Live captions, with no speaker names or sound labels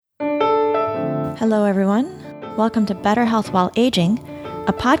Hello, everyone. Welcome to Better Health While Aging,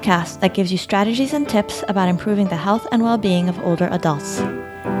 a podcast that gives you strategies and tips about improving the health and well-being of older adults.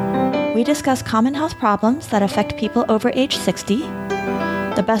 We discuss common health problems that affect people over age 60,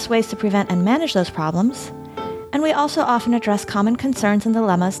 the best ways to prevent and manage those problems, and we also often address common concerns and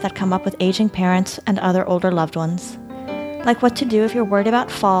dilemmas that come up with aging parents and other older loved ones, like what to do if you're worried about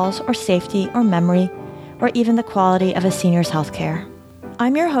falls or safety or memory, or even the quality of a senior's health care.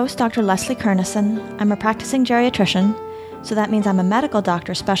 I'm your host, Dr. Leslie Kernison. I'm a practicing geriatrician, so that means I'm a medical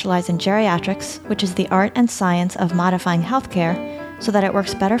doctor specialized in geriatrics, which is the art and science of modifying healthcare so that it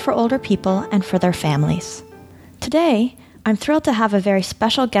works better for older people and for their families. Today, I'm thrilled to have a very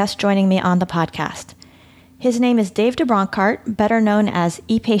special guest joining me on the podcast. His name is Dave deBronkart, better known as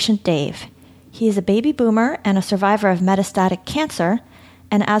ePatient Dave. He is a baby boomer and a survivor of metastatic cancer,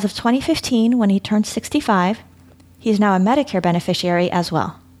 and as of 2015, when he turned 65, he is now a Medicare beneficiary as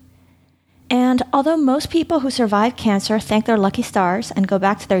well. And although most people who survive cancer thank their lucky stars and go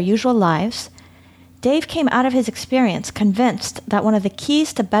back to their usual lives, Dave came out of his experience convinced that one of the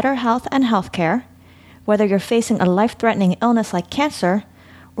keys to better health and healthcare, whether you're facing a life-threatening illness like cancer,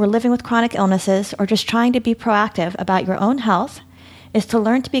 or living with chronic illnesses, or just trying to be proactive about your own health, is to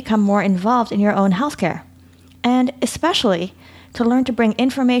learn to become more involved in your own healthcare. And especially to learn to bring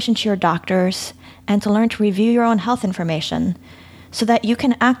information to your doctors and to learn to review your own health information so that you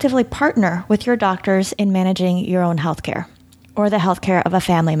can actively partner with your doctors in managing your own healthcare or the healthcare of a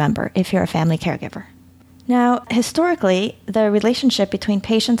family member if you're a family caregiver. Now, historically, the relationship between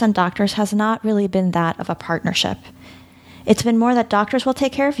patients and doctors has not really been that of a partnership. It's been more that doctors will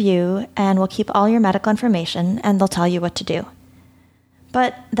take care of you and will keep all your medical information and they'll tell you what to do.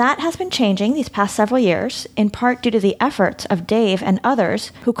 But that has been changing these past several years, in part due to the efforts of Dave and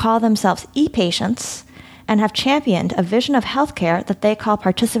others who call themselves e-patients and have championed a vision of healthcare that they call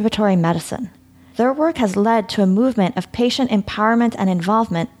participatory medicine. Their work has led to a movement of patient empowerment and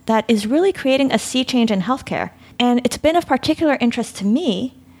involvement that is really creating a sea change in healthcare. And it's been of particular interest to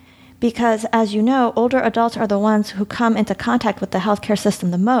me because, as you know, older adults are the ones who come into contact with the healthcare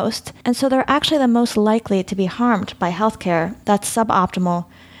system the most, and so they're actually the most likely to be harmed by healthcare that's suboptimal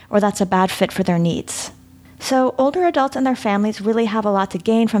or that's a bad fit for their needs. So older adults and their families really have a lot to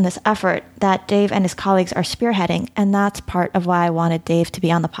gain from this effort that Dave and his colleagues are spearheading, and that's part of why I wanted Dave to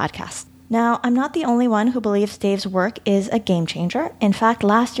be on the podcast. Now, I'm not the only one who believes Dave's work is a game changer. In fact,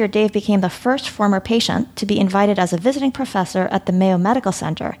 last year, Dave became the first former patient to be invited as a visiting professor at the Mayo Medical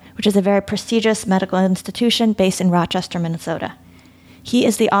Center, which is a very prestigious medical institution based in Rochester, Minnesota. He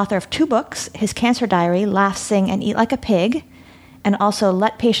is the author of 2 books, his cancer diary, Laugh, Sing, and Eat Like a Pig, and also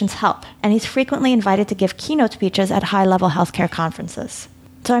Let Patients Help, and he's frequently invited to give keynote speeches at high-level healthcare conferences.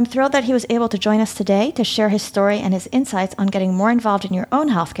 So I'm thrilled that he was able to join us today to share his story and his insights on getting more involved in your own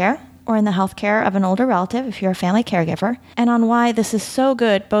healthcare, or in the healthcare of an older relative if you're a family caregiver, and on why this is so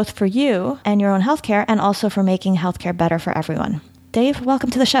good both for you and your own healthcare and also for making healthcare better for everyone. Dave, welcome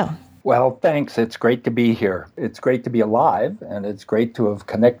to the show. Well, thanks. It's great to be here. It's great to be alive, and it's great to have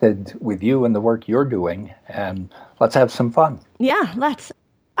connected with you and the work you're doing, and let's have some fun. Yeah, let's.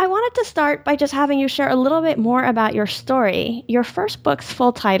 I wanted to start by just having you share a little bit more about your story. Your first book's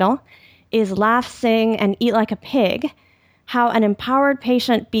full title is Laugh, Sing, and Eat Like a Pig: How an Empowered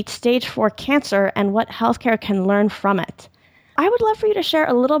Patient Beats Stage 4 Cancer and What Healthcare Can Learn from It. I would love for you to share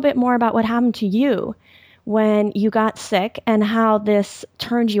a little bit more about what happened to you when you got sick and how this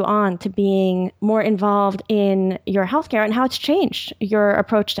turned you on to being more involved in your healthcare and how it's changed your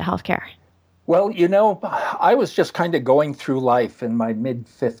approach to healthcare. Well, I was just kind of going through life in my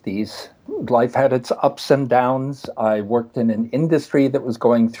mid-50s. Life had its ups and downs. I worked in an industry that was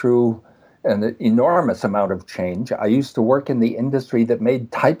going through an enormous amount of change. I used to work in the industry that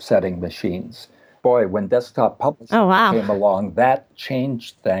made typesetting machines. Boy, when desktop publishing came along, that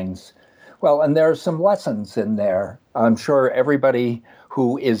changed things. Well, and there are some lessons in there. I'm sure everybody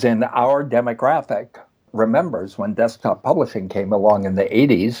who is in our demographic remembers when desktop publishing came along in the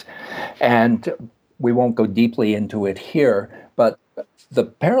 80s, and we won't go deeply into it here, but the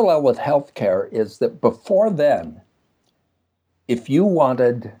parallel with healthcare is that before then, if you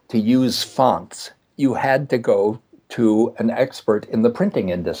wanted to use fonts, you had to go to an expert in the printing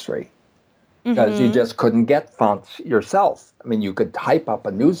industry because you just couldn't get fonts yourself. I mean, you could type up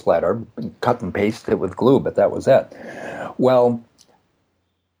a newsletter, cut and paste it with glue, but that was it. Well,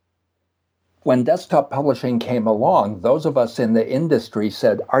 when desktop publishing came along, those of us in the industry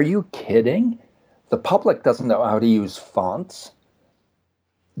said, "Are you kidding? The public doesn't know how to use fonts."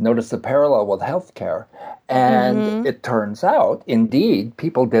 Notice the parallel with healthcare. And it turns out, indeed,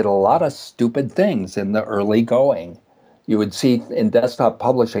 people did a lot of stupid things in the early going. you would see in desktop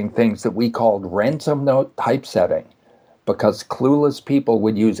publishing things that we called ransom note typesetting, because clueless people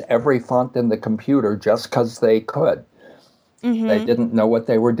would use every font in the computer just because they could. Mm-hmm. They didn't know what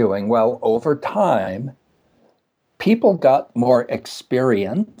they were doing. Well, over time, people got more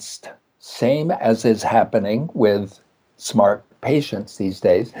experienced, same as is happening with smart patients these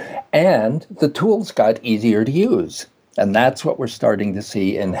days, and the tools got easier to use. And that's what we're starting to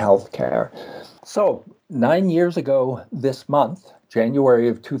see in healthcare. So 9 years ago this month, January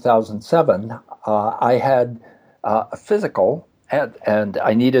of 2007, I had a physical, and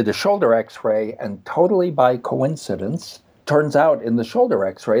I needed a shoulder x-ray, and totally by coincidence, turns out in the shoulder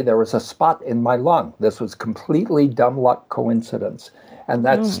x-ray, there was a spot in my lung. This was completely dumb luck coincidence. And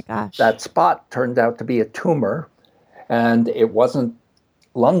that spot turned out to be a tumor, and it wasn't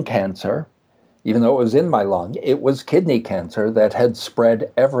lung cancer, even though it was in my lung. It was kidney cancer that had spread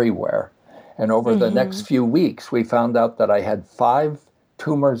everywhere. And over the next few weeks, we found out that I had 5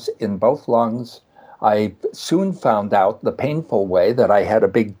 tumors in both lungs. I soon found out the painful way that I had a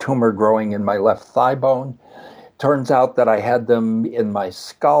big tumor growing in my left thigh bone. Turns out that I had them in my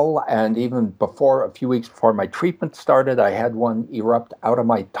skull, and even a few weeks before my treatment started, I had one erupt out of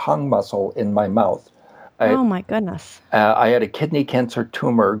my tongue muscle in my mouth. Oh, my goodness. I had a kidney cancer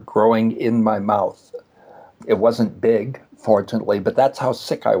tumor growing in my mouth. It wasn't big, fortunately, but that's how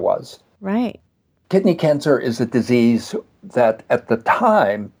sick I was. Right. Kidney cancer is a disease that at the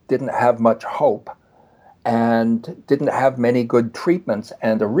time didn't have much hope and didn't have many good treatments.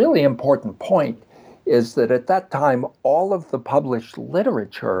 And a really important point is that at that time, all of the published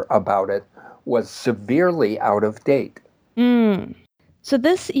literature about it was severely out of date. So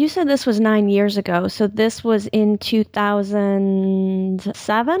you said this was 9 years ago. So this was in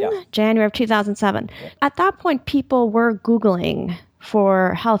 2007, January of 2007. Yeah. At that point, people were Googling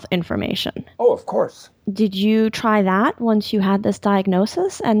for health information. Oh, of course. Did you try that once you had this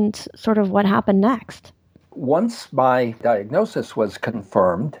diagnosis, and sort of what happened next? Once my diagnosis was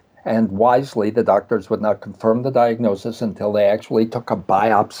confirmed, and wisely the doctors would not confirm the diagnosis until they actually took a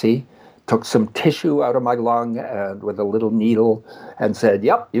biopsy, took some tissue out of my lung and with a little needle and said,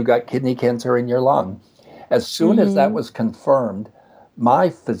 yep, you got kidney cancer in your lung. As soon as that was confirmed, my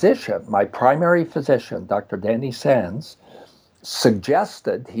physician, my primary physician, Dr. Danny Sands,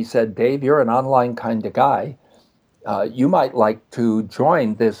 suggested, he said, Dave, you're an online kind of guy. You might like to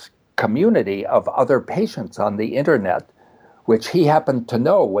join this community of other patients on the internet, which he happened to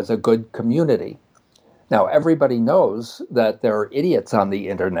know was a good community. Now, everybody knows that there are idiots on the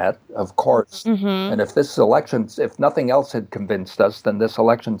internet, of course. And if if nothing else had convinced us, then this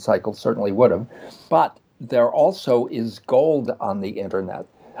election cycle certainly would have. But there also is gold on the internet.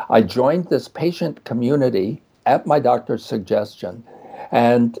 I joined this patient community at my doctor's suggestion.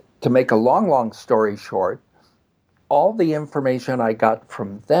 And to make a long story short, all the information I got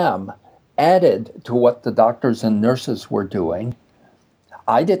from them added to what the doctors and nurses were doing.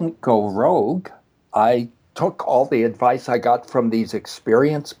 I didn't go rogue. I took all the advice I got from these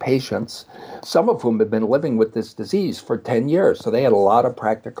experienced patients, some of whom had been living with this disease for 10 years, so they had a lot of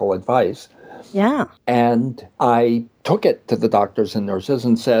practical advice. Yeah. And I took it to the doctors and nurses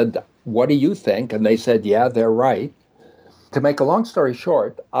and said, what do you think? And they said, yeah, they're right. To make a long story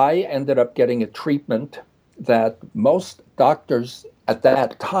short, I ended up getting a treatment that most doctors at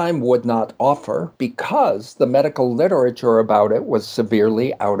that time would not offer because the medical literature about it was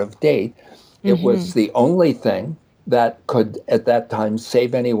severely out of date. It was the only thing that could, at that time,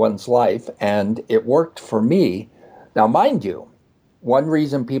 save anyone's life, and it worked for me. Now, mind you, one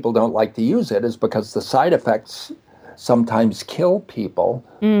reason people don't like to use it is because the side effects sometimes kill people.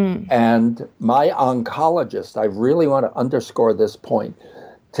 And my oncologist, I really want to underscore this point.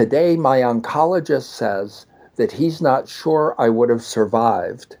 Today, my oncologist says that he's not sure I would have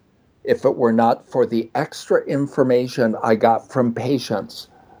survived if it were not for the extra information I got from patients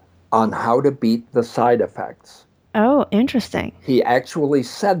on how to beat the side effects. Oh, interesting. He actually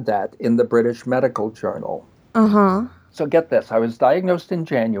said that in the British Medical Journal. So get this, I was diagnosed in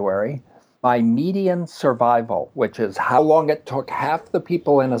January. My median survival, which is how long it took half the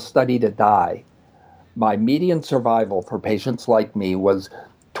people in a study to die, my median survival for patients like me was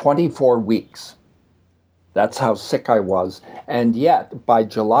 24 weeks. That's how sick I was. And yet, by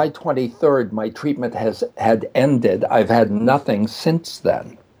July 23rd, my treatment had ended. I've had nothing since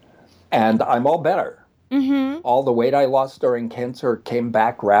then. And I'm all better. All the weight I lost during cancer came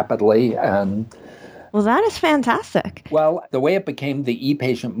back rapidly. And well, that is fantastic. Well, the way it became the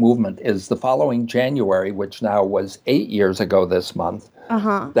e-patient movement is the following January, which now was 8 years ago this month,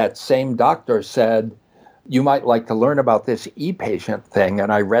 that same doctor said, you might like to learn about this e-patient thing.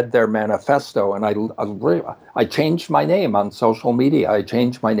 And I read their manifesto, and I changed my name on social media. I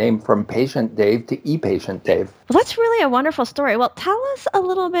changed my name from Patient Dave to e-Patient Dave. Well, that's really a wonderful story. Well, tell us a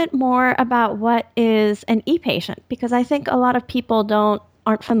little bit more about what is an e-patient, because I think a lot of people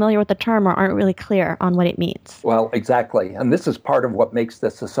aren't familiar with the term or aren't really clear on what it means. Well, exactly. And this is part of what makes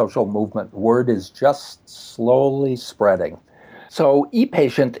this a social movement. Word is just slowly spreading. So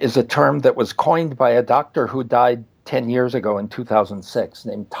e-patient is a term that was coined by a doctor who died 10 years ago in 2006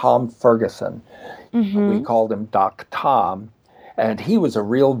 named Tom Ferguson. We called him Doc Tom, and he was a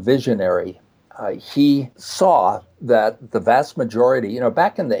real visionary. He saw that the vast majority,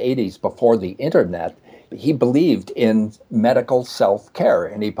 back in the 80s before the internet, he believed in medical self-care,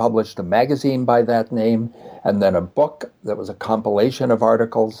 and he published a magazine by that name, and then a book that was a compilation of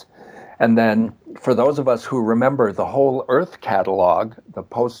articles. And then for those of us who remember the Whole Earth catalog, the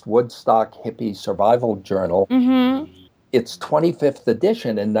post-Woodstock hippie survival journal, its 25th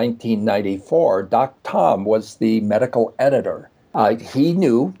edition in 1994, Doc Tom was the medical editor. He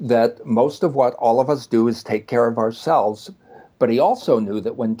knew that most of what all of us do is take care of ourselves, but he also knew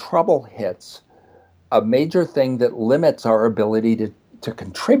that when trouble hits, a major thing that limits our ability to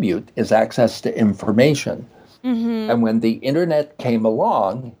contribute is access to information. And when the internet came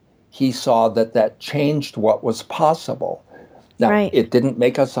along, he saw that changed what was possible. Now, It didn't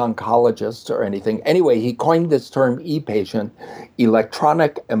make us oncologists or anything. Anyway, he coined this term e-patient,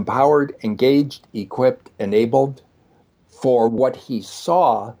 electronic, empowered, engaged, equipped, enabled, for what he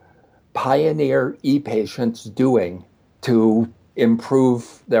saw pioneer e-patients doing to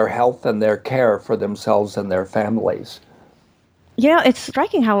improve their health and their care for themselves and their families. It's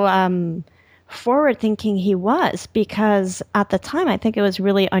striking how forward-thinking he was, because at the time, I think it was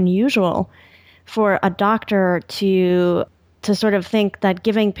really unusual for a doctor to sort of think that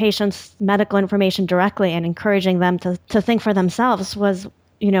giving patients medical information directly and encouraging them to think for themselves was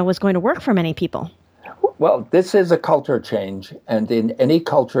going to work for many people. Well, this is a culture change, and in any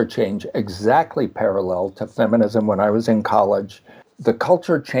culture change exactly parallel to feminism when I was in college, the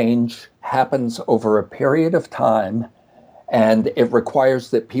culture change happens over a period of time, and it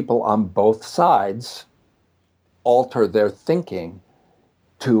requires that people on both sides alter their thinking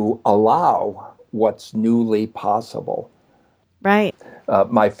to allow what's newly possible. Right.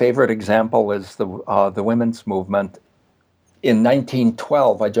 My favorite example is the women's movement. In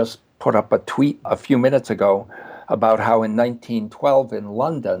 1912, I just put up a tweet a few minutes ago about how in 1912 in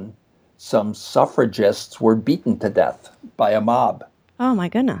London, some suffragists were beaten to death by a mob. Oh, my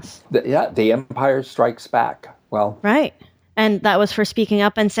goodness. The Empire Strikes Back. Well, right. And that was for speaking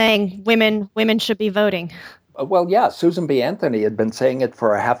up and saying women should be voting. Well, yeah, Susan B. Anthony had been saying it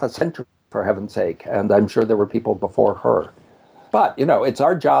for a half a century, for heaven's sake, and I'm sure there were people before her. But, it's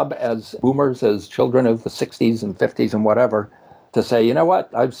our job as boomers, as children of the 60s and 50s and whatever, to say, you know what,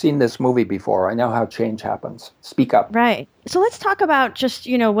 I've seen this movie before. I know how change happens. Speak up. Right. So let's talk about just,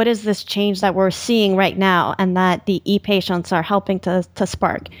 what is this change that we're seeing right now and that the e-patients are helping to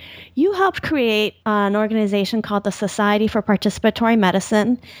spark. You helped create an organization called the Society for Participatory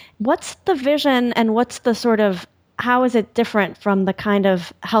Medicine. What's the vision and what's the sort of, how is it different from the kind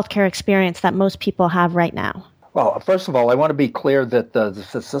of healthcare experience that most people have right now? Well, first of all, I want to be clear that the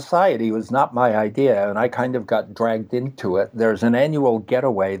society was not my idea, and I kind of got dragged into it. There's an annual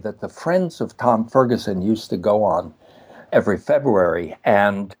getaway that the Friends of Tom Ferguson used to go on every February.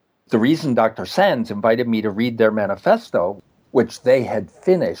 And the reason Dr. Sands invited me to read their manifesto, which they had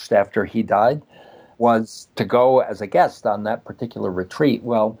finished after he died, was to go as a guest on that particular retreat.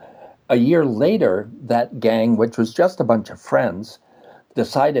 Well, a year later, that gang, which was just a bunch of friends,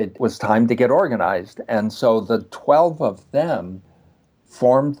 decided it was time to get organized. And so the 12 of them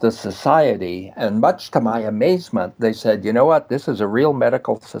formed the society. And much to my amazement, they said, you know what, this is a real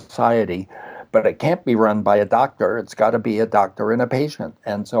medical society, but it can't be run by a doctor. It's got to be a doctor and a patient.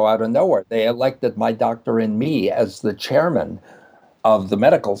 And so out of nowhere, they elected my doctor and me as the chairman of the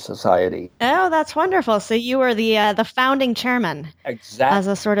medical society. Oh, that's wonderful. So you were the founding chairman. Exactly. As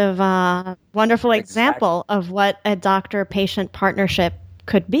a sort of wonderful example of what a doctor-patient partnership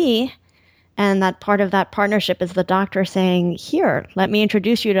could be. And that part of that partnership is the doctor saying, here, let me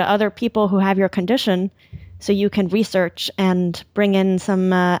introduce you to other people who have your condition so you can research and bring in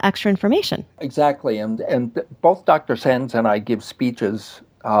some extra information. Exactly. And both Dr. Sands and I give speeches.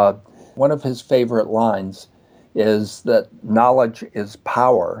 One of his favorite lines is that knowledge is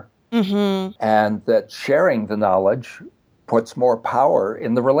power, and that sharing the knowledge puts more power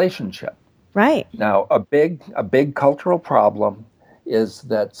in the relationship. Right. Now, a big cultural problem is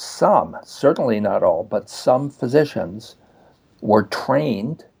that some, certainly not all, but some physicians were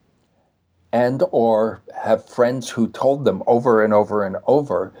trained and or have friends who told them over and over and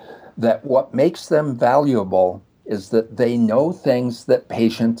over that what makes them valuable is that they know things that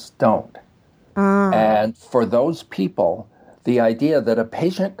patients don't. And for those people, the idea that a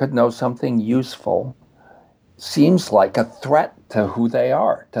patient could know something useful seems like a threat to who they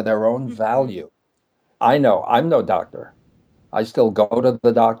are, to their own value. I know I'm no doctor. I still go to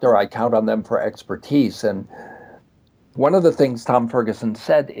the doctor. I count on them for expertise. And one of the things Tom Ferguson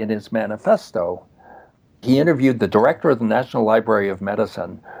said in his manifesto, he interviewed the director of the National Library of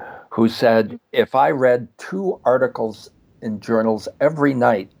Medicine, who said, if I read 2 articles in journals every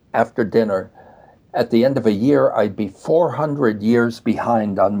night after dinner, at the end of a year, I'd be 400 years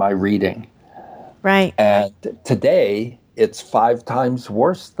behind on my reading. Right. And today, it's 5 times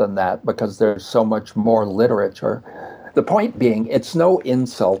worse than that because there's so much more literature. The point being, it's no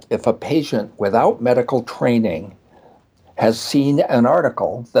insult if a patient without medical training has seen an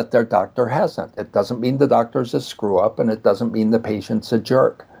article that their doctor hasn't. It doesn't mean the doctor's a screw-up, and it doesn't mean the patient's a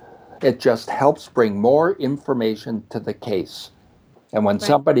jerk. It just helps bring more information to the case. And when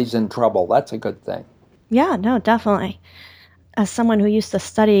somebody's in trouble, that's a good thing. Yeah, no, definitely. As someone who used to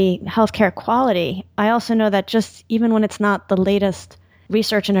study healthcare quality, I also know that just even when it's not the latest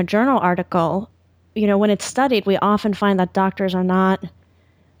research in a journal article, when it's studied, we often find that doctors are not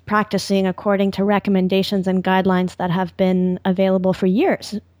practicing according to recommendations and guidelines that have been available for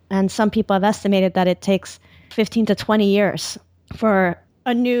years. And some people have estimated that it takes 15 to 20 years for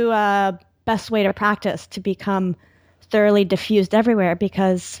a new best way to practice to become thoroughly diffused everywhere,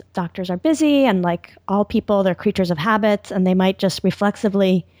 because doctors are busy and, like all people, they're creatures of habit, and they might just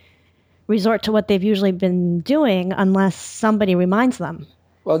reflexively resort to what they've usually been doing unless somebody reminds them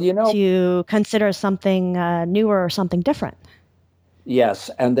to consider something newer or something different. Yes,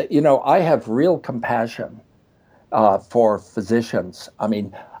 and I have real compassion for physicians. I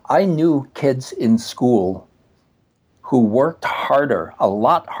mean, I knew kids in school who worked harder, a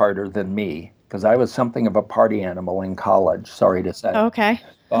lot harder than me, because I was something of a party animal in college, sorry to say. Okay.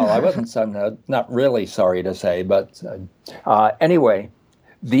 Well, I wasn't, not really sorry to say, but anyway,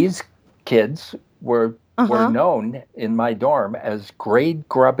 these kids were known in my dorm as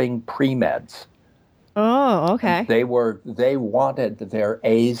grade-grubbing pre-meds. Oh, okay. They wanted their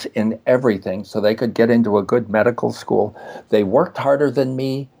A's in everything so they could get into a good medical school. They worked harder than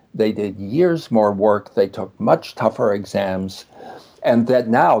me. They did years more work. They took much tougher exams. And that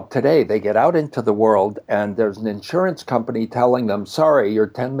now, today, they get out into the world and there's an insurance company telling them, sorry, your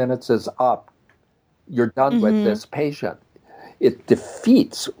 10 minutes is up. You're done with this patient. It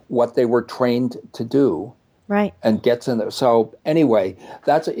defeats what they were trained to do. Right. And gets in there. So anyway,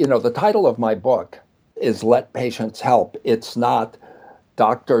 that's, the title of my book is Let Patients Help. It's not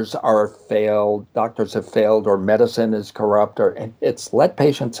doctors have failed, or medicine is corrupt, it's let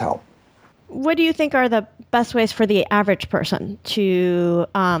patients help. What do you think are the best ways for the average person to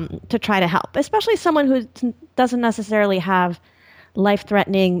try to help, especially someone who doesn't necessarily have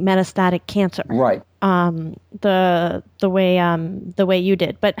life-threatening metastatic cancer? Right. The way you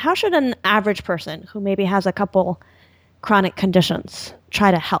did. But how should an average person who maybe has a couple chronic conditions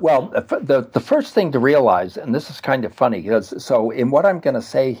try to help? Well, the first thing to realize, and this is kind of funny, so in what I'm going to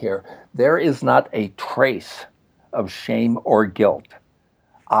say here, there is not a trace of shame or guilt.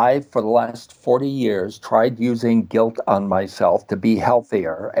 I, for the last 40 years, tried using guilt on myself to be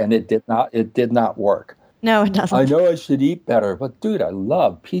healthier, and it did not work. No, it doesn't. I know I should eat better, but dude, I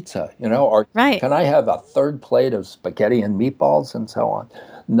love pizza, or can I have a third plate of spaghetti and meatballs and so on?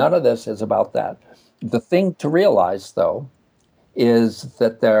 None of this is about that. The thing to realize, though, is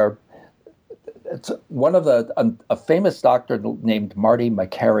that a famous doctor named Marty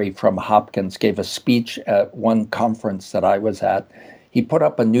Makary from Hopkins gave a speech at one conference that I was at. He put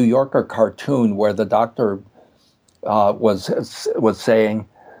up a New Yorker cartoon where the doctor was saying,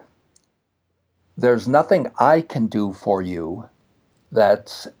 there's nothing I can do for you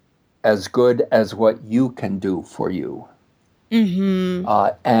that's as good as what you can do for you. Mm-hmm.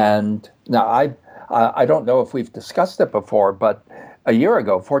 And now I don't know if we've discussed it before, but a year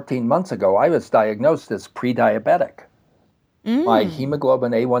ago, 14 months ago, I was diagnosed as pre-diabetic. My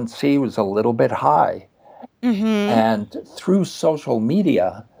hemoglobin A1C was a little bit high. Mm-hmm. And through social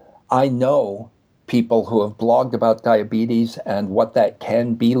media, I know people who have blogged about diabetes and what that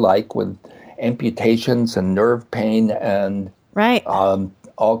can be like with amputations and nerve pain and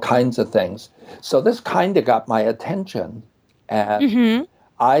all kinds of things. So this kind of got my attention. And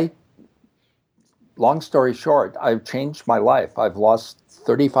long story short, I've changed my life. I've lost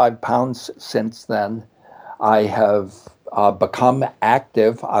 35 pounds since then. I have become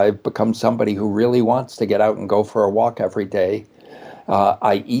active. I've become somebody who really wants to get out and go for a walk every day.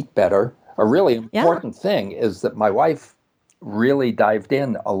 I eat better. a really important thing is that my wife really dived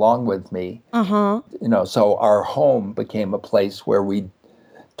in along with me. So our home became a place where we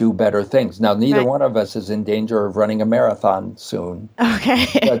do better things. Now, neither one of us is in danger of running a marathon soon. Okay.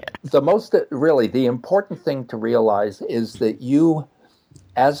 But the important thing to realize is that you,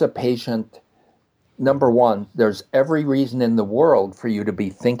 as a patient, number one, there's every reason in the world for you to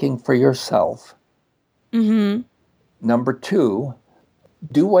be thinking for yourself. Number two,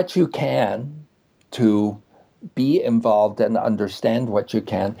 do what you can to be involved and understand what you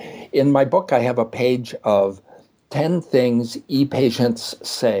can. In my book, I have a page of 10 things e-patients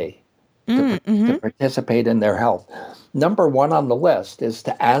say to participate in their health. Number one on the list is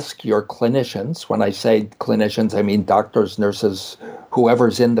to ask your clinicians. When I say clinicians, I mean doctors, nurses,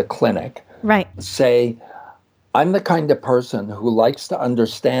 whoever's in the clinic. Right. Say, I'm the kind of person who likes to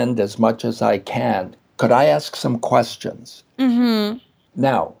understand as much as I can. Could I ask some questions?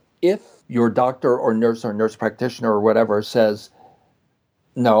 Now, if your doctor or nurse practitioner or whatever says,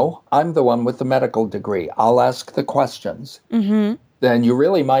 no, I'm the one with the medical degree, I'll ask the questions, then you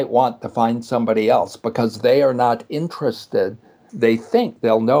really might want to find somebody else because they are not interested. They think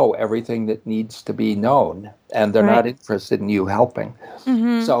they'll know everything that needs to be known, and they're not interested in you helping.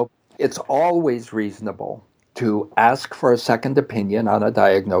 So it's always reasonable to ask for a second opinion on a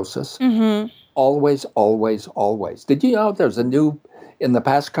diagnosis. Always, always, always. Did you know in the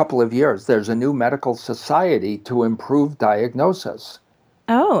past couple of years, there's a new medical society to improve diagnosis?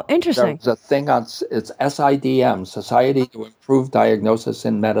 Oh, interesting. There's a thing it's SIDM, Society to Improve Diagnosis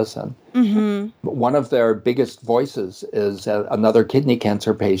in Medicine. One of their biggest voices is another kidney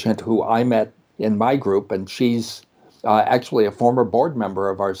cancer patient who I met in my group, and she's actually a former board member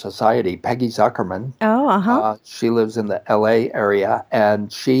of our society, Peggy Zuckerman. She lives in the LA area,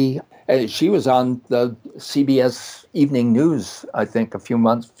 and she was on the CBS Evening News, I think, a few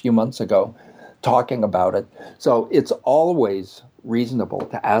months ago, talking about it. So it's always reasonable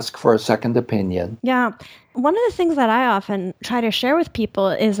to ask for a second opinion. Yeah. One of the things that I often try to share with people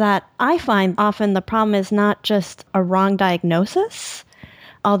is that I find often the problem is not just a wrong diagnosis,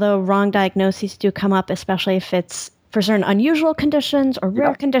 although wrong diagnoses do come up, especially if it's for certain unusual conditions or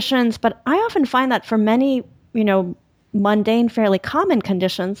rare conditions. But I often find that for many, mundane, fairly common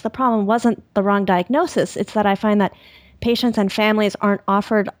conditions, the problem wasn't the wrong diagnosis. It's that I find that patients and families aren't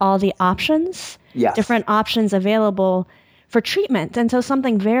offered all the options, different options available for treatment. And so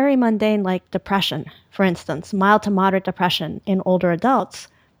something very mundane like depression, for instance, mild to moderate depression in older adults,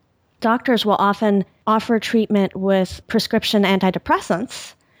 doctors will often offer treatment with prescription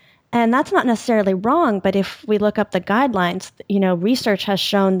antidepressants. And that's not necessarily wrong, but if we look up the guidelines, research has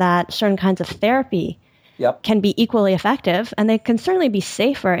shown that certain kinds of therapy can be equally effective, and they can certainly be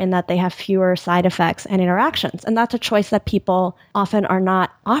safer in that they have fewer side effects and interactions. And that's a choice that people often are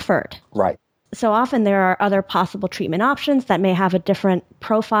not offered. Right. So often there are other possible treatment options that may have a different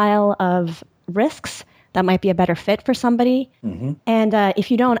profile of risks that might be a better fit for somebody. And if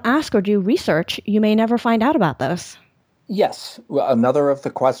you don't ask or do research, you may never find out about those. Yes. Well, another of the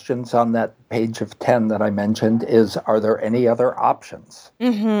questions on that page of 10 that I mentioned is, are there any other options?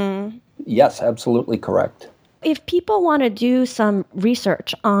 Yes, absolutely correct. If people want to do some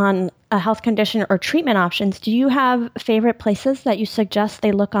research on a health condition or treatment options, do you have favorite places that you suggest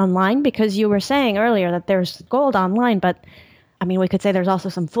they look online? Because you were saying earlier that there's gold online, but we could say there's also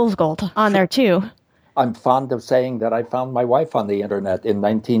some fool's gold on there too. I'm fond of saying that I found my wife on the internet in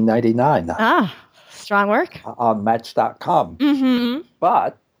 1999. Strong work. On Match.com.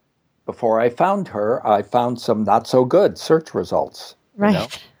 But before I found her, I found some not so good search results.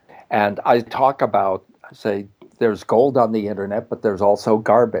 Right. And I talk about, say, there's gold on the internet, but there's also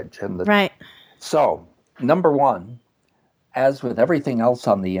garbage. Right. So, number one, as with everything else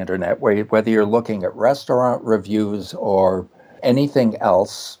on the internet, whether you're looking at restaurant reviews or anything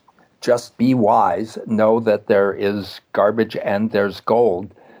else, just be wise. Know that there is garbage and there's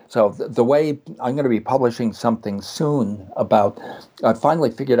gold. So the way I'm going to be publishing something soon about, I finally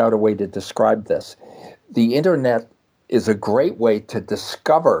figured out a way to describe this. The internet is a great way to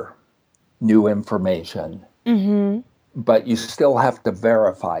discover new information, but you still have to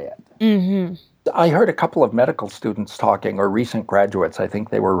verify it. I heard a couple of medical students talking, or recent graduates, I think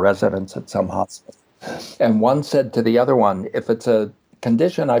they were residents at some hospital, and one said to the other one, if it's a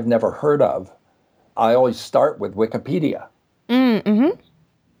condition I've never heard of, I always start with Wikipedia.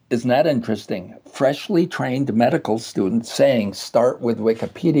 Isn't that interesting? Freshly trained medical students saying start with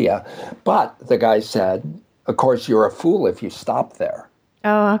Wikipedia. But the guy said, of course, you're a fool if you stop there.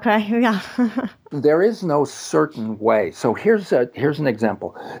 Oh, okay. Yeah. There is no certain way. So here's an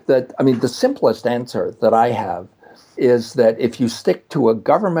example. The simplest answer that I have is that if you stick to a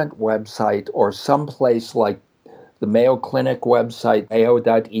government website or someplace like the Mayo Clinic website,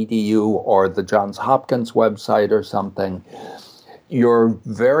 mayo.edu, or the Johns Hopkins website or something, you're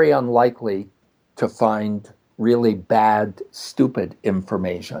very unlikely to find really bad, stupid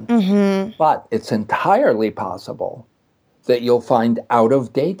information. Mm-hmm. But it's entirely possible that you'll find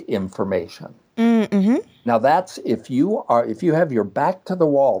out-of-date information. Mm-hmm. Now that's if you have your back to the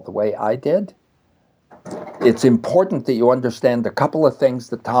wall the way I did. It's important that you understand a couple of things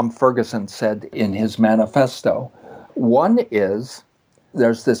that Tom Ferguson said in his manifesto. One is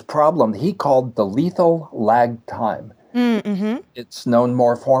there's this problem he called the lethal lag time. Mm-hmm. It's known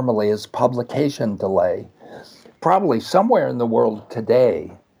more formally as publication delay. Probably somewhere in the world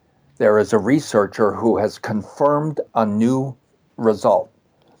today, there is a researcher who has confirmed a new result.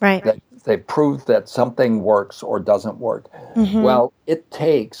 Right. That they proved that something works or doesn't work. Mm-hmm. Well, it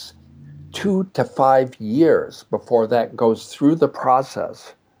takes 2 to 5 years before that goes through the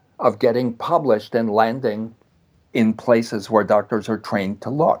process of getting published and landing in places where doctors are trained to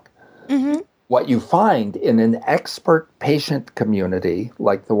look. Mm-hmm. What you find in an expert patient community,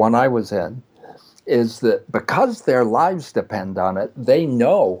 like the one I was in, is that because their lives depend on it, they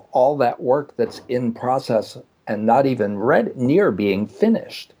know all that work that's in process and not even near being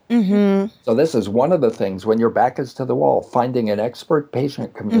finished. Mm-hmm. So this is one of the things, when your back is to the wall, finding an expert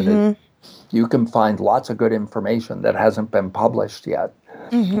patient community, you can find lots of good information that hasn't been published yet.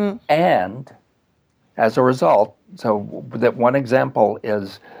 Mm-hmm. And as a result, so that one example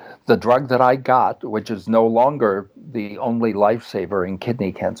is the drug that I got, which is no longer the only lifesaver in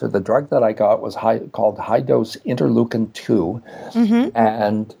kidney cancer. The drug that I got was called high-dose interleukin-2,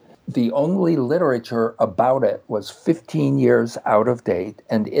 and the only literature about it was 15 years out of date,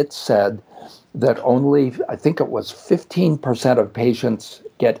 and it said that only, I think it was 15% of patients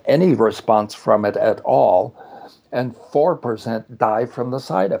get any response from it at all, and 4% die from the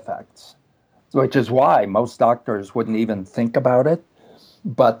side effects, which is why most doctors wouldn't even think about it.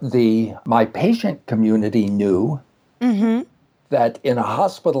 But my patient community knew that in a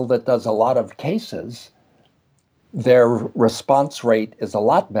hospital that does a lot of cases, their response rate is a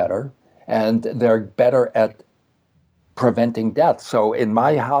lot better, and they're better at preventing death. So in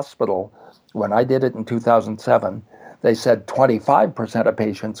my hospital, when I did it in 2007, they said 25% of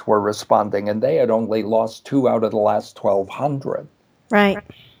patients were responding, and they had only lost 2 out of the last 1,200. Right.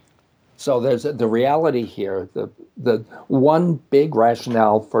 So there's the reality here. The one big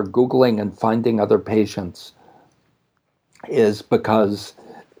rationale for Googling and finding other patients is because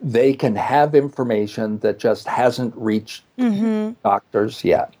they can have information that just hasn't reached doctors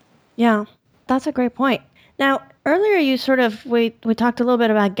yet. Yeah, that's a great point. Now, earlier we talked a little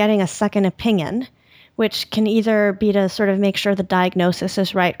bit about getting a second opinion, which can either be to sort of make sure the diagnosis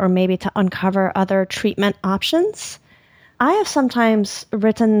is right or maybe to uncover other treatment options. I have sometimes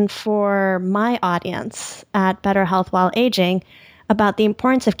written for my audience at Better Health While Aging about the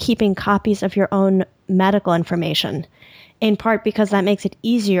importance of keeping copies of your own medical information, in part because that makes it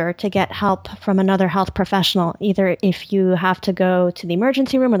easier to get help from another health professional, either if you have to go to the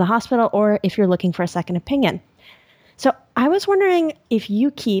emergency room or the hospital or if you're looking for a second opinion. So I was wondering if you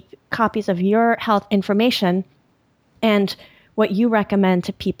keep copies of your health information and what you recommend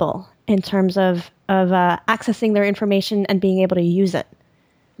to people in terms of accessing their information and being able to use it.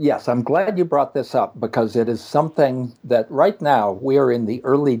 Yes, I'm glad you brought this up because it is something that right now we are in the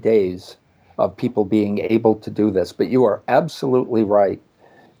early days of people being able to do this. But you are absolutely right.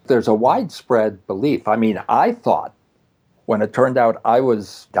 There's a widespread belief. I mean, I thought when it turned out I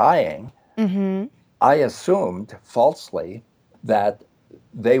was dying, I assumed falsely that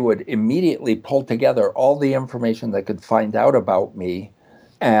they would immediately pull together all the information they could find out about me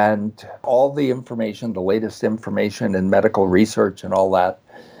and all the information, the latest information in medical research and all that.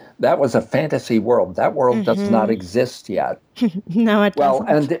 That was a fantasy world. That world does not exist yet. No, it doesn't. Well,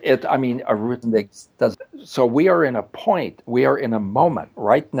 and so we are in a moment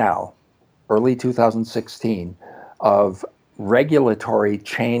right now, early 2016, of regulatory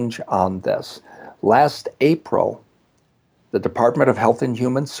change on this. Last April, the Department of Health and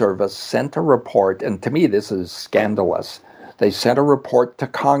Human Service sent a report, and to me this is scandalous. They sent a report to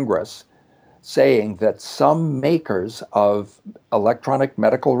Congress saying that some makers of electronic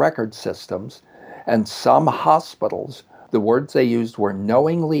medical record systems and some hospitals, the words they used were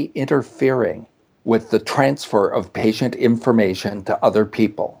knowingly interfering with the transfer of patient information to other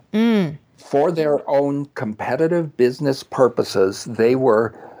people. For their own competitive business purposes, they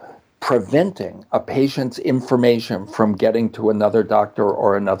were preventing a patient's information from getting to another doctor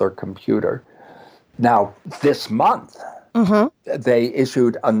or another computer. Now, this month, they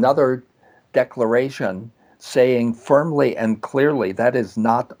issued another declaration saying firmly and clearly that is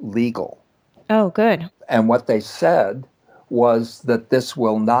not legal. Oh, good. And what they said was that this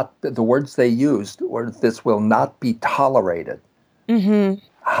will not, the words they used were, this will not be tolerated. Mm-hmm.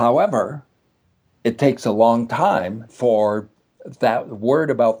 However, it takes a long time for that word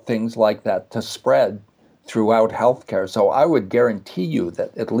about things like that to spread throughout healthcare. So I would guarantee you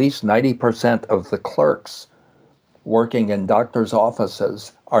that at least 90% of the clerks working in doctors'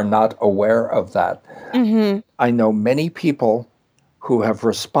 offices are not aware of that. Mm-hmm. I know many people who have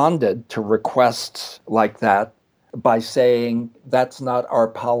responded to requests like that by saying, that's not our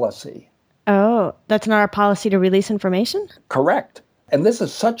policy. Oh, that's not our policy to release information? Correct. And this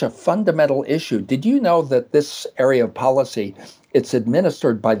is such a fundamental issue. Did you know that this area of policy, it's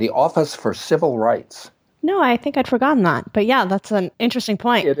administered by the Office for Civil Rights? No, I think I'd forgotten that. But yeah, that's an interesting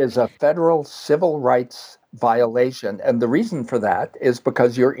point. It is a federal civil rights violation. And the reason for that is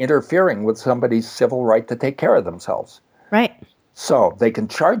because you're interfering with somebody's civil right to take care of themselves. Right. So they can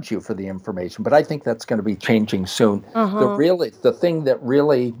charge you for the information, but I think that's going to be changing soon. The thing that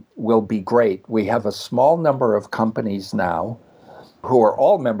really will be great, we have a small number of companies now who are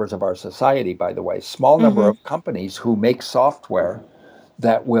all members of our society, by the way, small number of companies who make software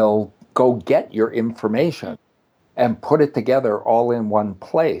that will go get your information and put it together all in one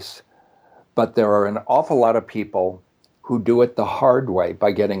place. But there are an awful lot of people who do it the hard way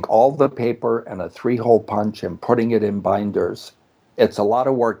by getting all the paper and a 3-hole punch and putting it in binders. It's a lot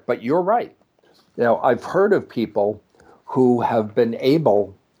of work, but you're right. Now, I've heard of people who have been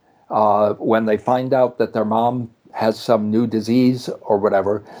able, when they find out that their mom has some new disease or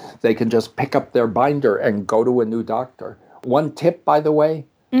whatever, they can just pick up their binder and go to a new doctor. One tip, by the way,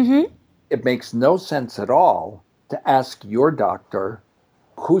 it makes no sense at all to ask your doctor,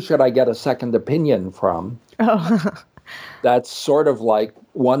 who should I get a second opinion from? Oh. That's sort of like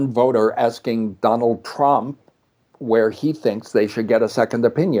one voter asking Donald Trump where he thinks they should get a second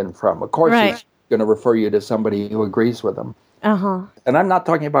opinion from. Of course, he's going to refer you to somebody who agrees with him. And I'm not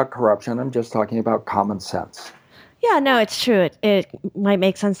talking about corruption. I'm just talking about common sense. Yeah, no, it's true. It might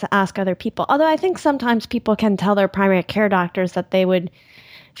make sense to ask other people. Although I think sometimes people can tell their primary care doctors that they would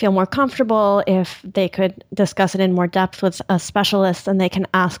feel more comfortable if they could discuss it in more depth with a specialist, and they can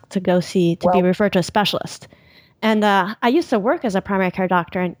ask to be referred to a specialist. And I used to work as a primary care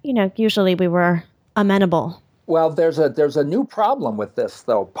doctor, and usually we were amenable. Well, there's a new problem with this,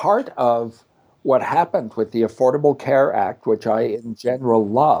 though. Part of what happened with the Affordable Care Act, which I in general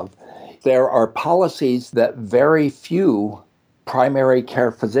love, there are policies that very few primary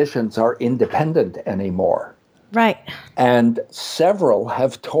care physicians are independent anymore. Right. And several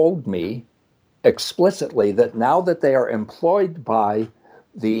have told me explicitly that now that they are employed by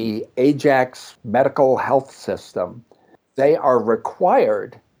the Ajax medical health system, they are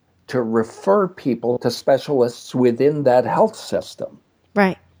required to refer people to specialists within that health system.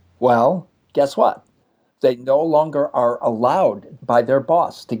 Right. Well, guess what? They no longer are allowed by their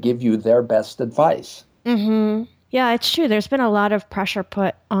boss to give you their best advice. Yeah, it's true. There's been a lot of pressure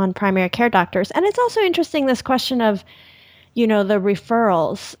put on primary care doctors. And it's also interesting, this question of, the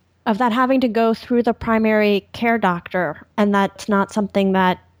referrals, of that having to go through the primary care doctor. And that's not something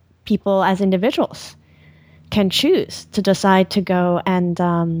that people as individuals can choose to decide to go and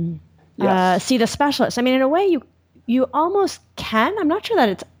see the specialist. I mean, in a way, you almost can. I'm not sure that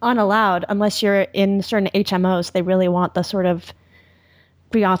it's unallowed unless you're in certain HMOs. They really want the sort of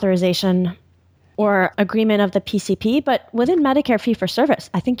pre-authorization or agreement of the PCP. But within Medicare fee-for-service,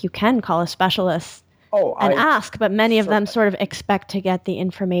 I think you can call a specialist and ask, but many of them sort of expect to get the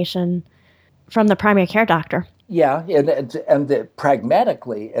information from the primary care doctor. Yeah, and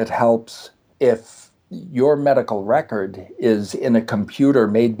pragmatically, it helps if your medical record is in a computer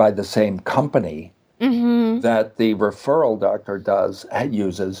made by the same company that the referral doctor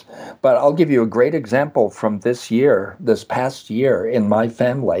uses. But I'll give you a great example from this past year in my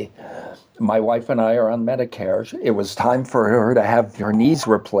family. My wife and I are on Medicare. It was time for her to have her knees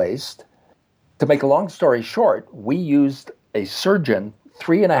replaced. To make a long story short, we used a surgeon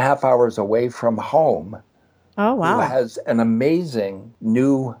 3.5 hours away from home. Oh, wow. Who has an amazing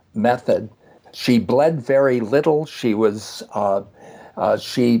new method. She bled very little.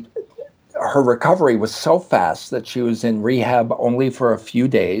 Her recovery was so fast that she was in rehab only for a few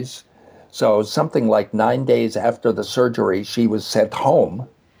days. So something like 9 days after the surgery, she was sent home.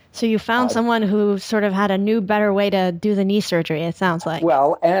 So you found someone who sort of had a new, better way to do the knee surgery, it sounds like.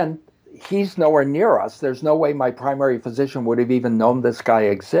 Well, and he's nowhere near us. There's no way my primary physician would have even known this guy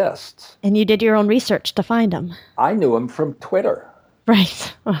exists. And you did your own research to find him. I knew him from Twitter.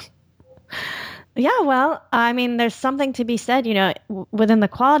 Right. Yeah, well, I mean, there's something to be said, within the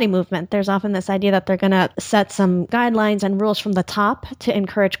quality movement. There's often this idea that they're going to set some guidelines and rules from the top to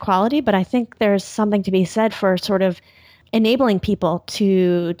encourage quality. But I think there's something to be said for sort of enabling people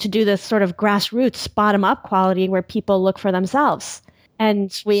to do this sort of grassroots, bottom-up quality where people look for themselves.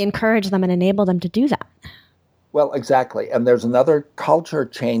 And we encourage them and enable them to do that. Well, exactly. And there's another culture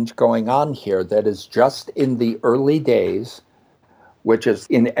change going on here that is just in the early days, which is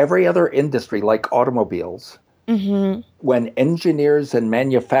in every other industry like automobiles. Mm-hmm. When engineers and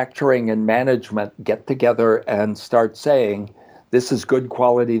manufacturing and management get together and start saying, this is good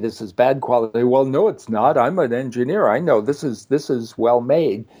quality, this is bad quality. Well, no, it's not. I'm an engineer. I know this is well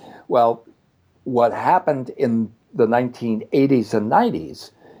made. Well, what happened in the 1980s and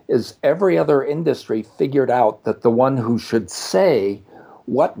 90s is every other industry figured out that the one who should say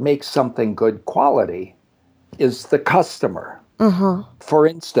what makes something good quality is the customer. Uh-huh. For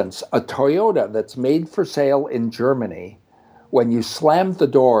instance, a Toyota that's made for sale in Germany, when you slam the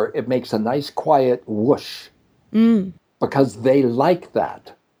door, it makes a nice quiet whoosh because they like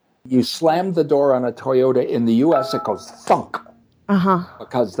that. You slam the door on a Toyota in the U.S., it goes thunk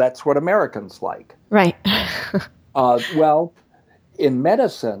because that's what Americans like. Right. Well, in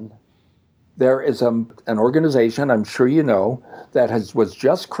medicine, there is an organization, I'm sure you know, that was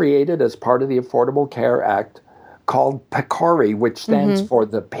just created as part of the Affordable Care Act called PCORI, which stands for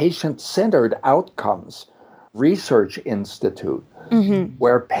the Patient-Centered Outcomes Research Institute,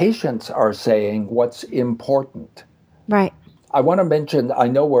 where patients are saying what's important. Right. I want to mention, I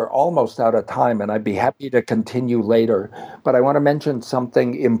know we're almost out of time, and I'd be happy to continue later, but I want to mention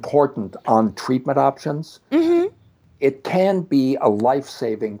something important on treatment options. Mm-hmm. It can be a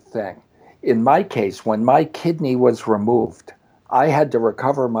life-saving thing. In my case, when my kidney was removed, I had to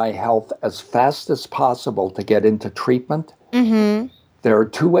recover my health as fast as possible to get into treatment. Mm-hmm. There are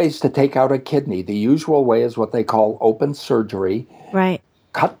two ways to take out a kidney. The usual way is what they call open surgery. Right.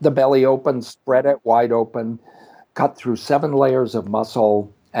 Cut the belly open, spread it wide open, cut through 7 layers of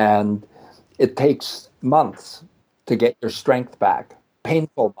muscle, and it takes months to get your strength back,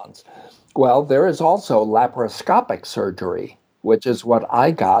 painful months. Well, there is also laparoscopic surgery, which is what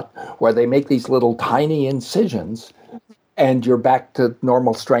I got, where they make these little tiny incisions and you're back to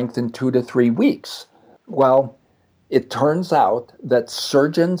normal strength in 2 to 3 weeks. Well, it turns out that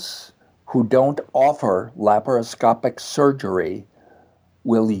surgeons who don't offer laparoscopic surgery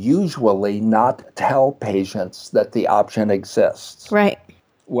will usually not tell patients that the option exists. Right.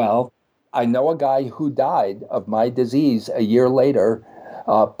 Well, I know a guy who died of my disease a year later,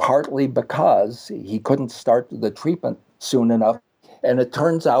 partly because he couldn't start the treatment soon enough. And it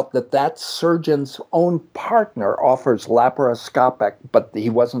turns out that surgeon's own partner offers laparoscopic, but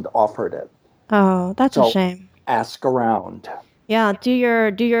he wasn't offered it. Oh, that's a shame. Ask around. Yeah, do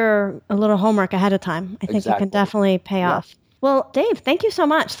your a little homework ahead of time. I think it can definitely pay off. Well, Dave, thank you so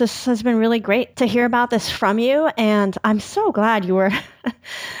much. This has been really great to hear about this from you, and I'm so glad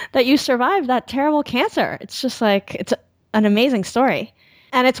that you survived that terrible cancer. It's just it's an amazing story.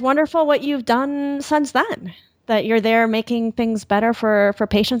 And it's wonderful what you've done since then, that you're there making things better for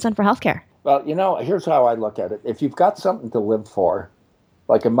patients and for healthcare. Well, here's how I look at it. If you've got something to live for,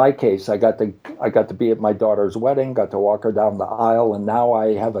 like in my case, I got to be at my daughter's wedding, got to walk her down the aisle, and now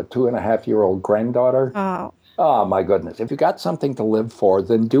I have a 2.5-year-old granddaughter. Oh, my goodness. If you got something to live for,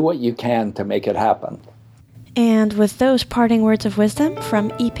 then do what you can to make it happen. And with those parting words of wisdom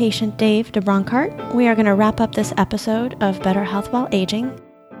from e-patient Dave DeBronkart, we are going to wrap up this episode of Better Health While Aging.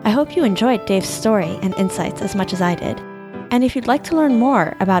 I hope you enjoyed Dave's story and insights as much as I did. And if you'd like to learn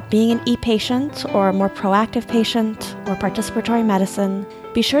more about being an e-patient or a more proactive patient or participatory medicine,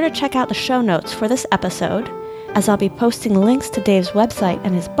 be sure to check out the show notes for this episode, as I'll be posting links to Dave's website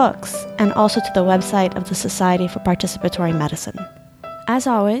and his books, and also to the website of the Society for Participatory Medicine. As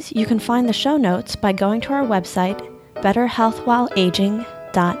always, you can find the show notes by going to our website,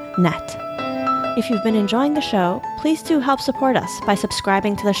 betterhealthwhileaging.net. If you've been enjoying the show, please do help support us by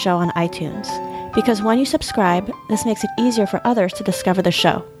subscribing to the show on iTunes, because when you subscribe, this makes it easier for others to discover the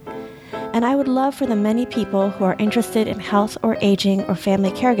show. And I would love for the many people who are interested in health or aging or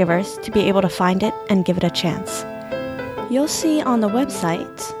family caregivers to be able to find it and give it a chance. You'll see on the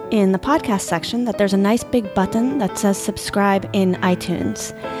website, in the podcast section, that there's a nice big button that says subscribe in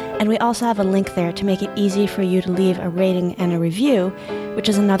iTunes. And we also have a link there to make it easy for you to leave a rating and a review, which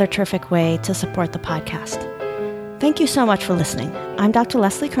is another terrific way to support the podcast. Thank you so much for listening. I'm Dr.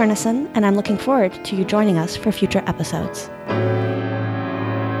 Leslie Kernison, and I'm looking forward to you joining us for future episodes.